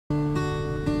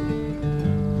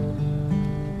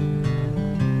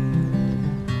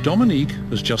Dominique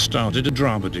has just started a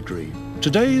drama degree.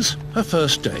 Today's her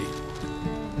first day.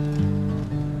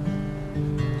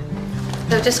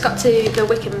 So I've just got to the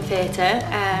Wickham Theatre.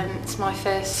 It's my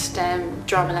first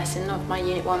drama lesson of my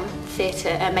Unit 1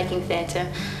 theatre, making theatre.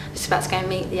 Just about to go and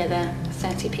meet the other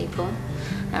 30 people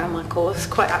that are on my course.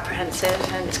 Quite apprehensive,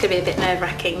 and it's going to be a bit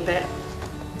nerve-wracking, but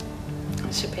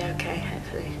it should be okay,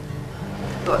 hopefully.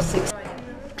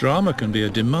 Drama can be a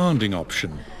demanding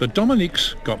option, but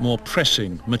Dominique's got more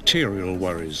pressing material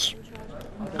worries.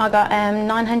 I got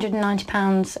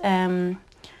 £990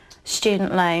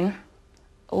 student loan,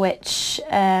 which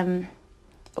I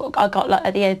got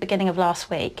at the beginning of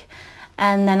last week,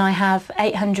 and then I have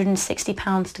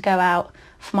 £860 to go out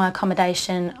for my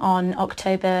accommodation on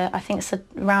October. I think it's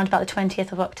around about the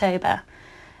 20th of October.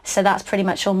 So that's pretty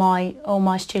much all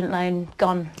my student loan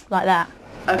gone like that.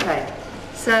 Okay,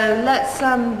 so let's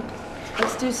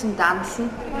do some dancing.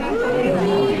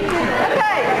 Okay,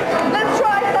 let's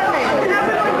try something. Can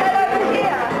everyone get over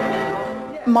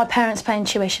here? My parents paying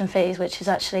tuition fees, which is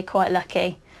actually quite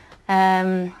lucky.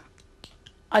 I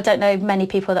don't know many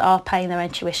people that are paying their own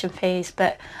tuition fees,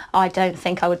 but I don't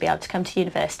think I would be able to come to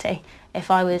university if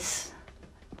I was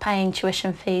paying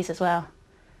tuition fees as well.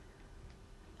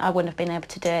 I wouldn't have been able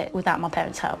to do it without my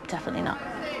parents' help, definitely not. 6,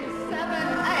 7,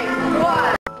 8,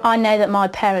 1. I know that my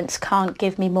parents can't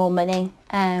give me more money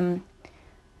to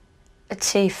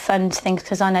fund things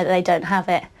because I know that they don't have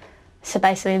it. So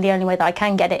basically the only way that I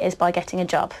can get it is by getting a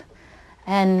job.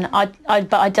 And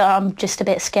I'm just a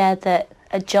bit scared that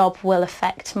a job will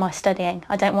affect my studying.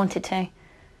 I don't want it to.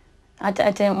 I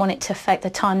don't want it to affect the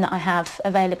time that I have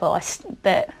available,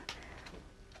 but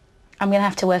I'm going to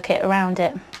have to work it around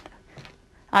it.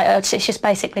 It's just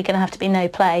basically going to have to be no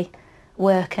play,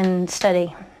 work and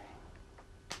study.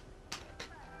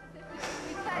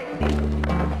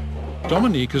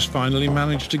 Dominique has finally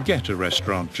managed to get a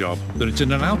restaurant job, but it's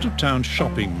in an out-of-town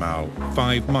shopping mall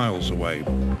 5 miles away.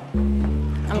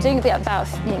 I'm doing about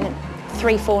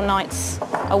 3-4 nights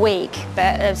a week,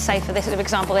 but say for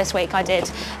example this week I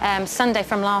did Sunday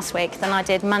from last week, then I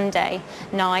did Monday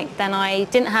night, then I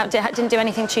didn't do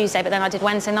anything Tuesday, but then I did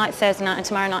Wednesday night, Thursday night, and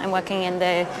tomorrow night I'm working in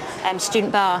the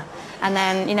student bar. And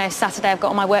then, Saturday I've got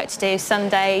all my work to do.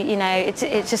 Sunday,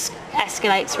 it just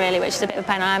escalates really, which is a bit of a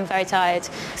pain. I am very tired.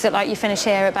 So like you finish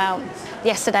here about,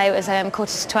 yesterday it was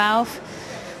 11:45,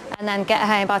 and then get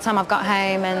home, by the time I've got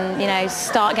home and,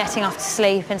 start getting off to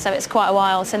sleep, and so it's quite a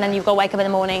while. So then you've got to wake up in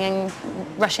the morning and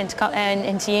rush into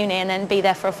uni and then be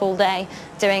there for a full day,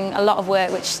 doing a lot of work,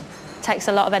 which takes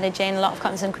a lot of energy and a lot of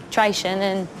concentration,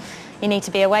 and you need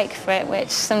to be awake for it,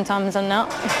 which sometimes I'm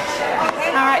not.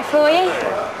 All right for you?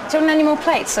 Do you want any more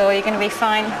plates, or are you going to be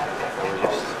fine?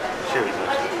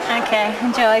 Okay,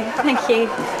 enjoy. Thank you.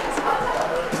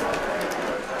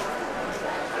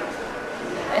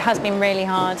 It has been really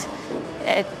hard.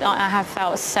 I have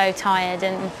felt so tired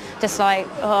and just like,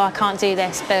 oh, I can't do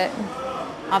this, but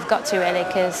I've got to really,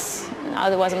 because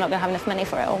otherwise I'm not going to have enough money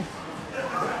for it all.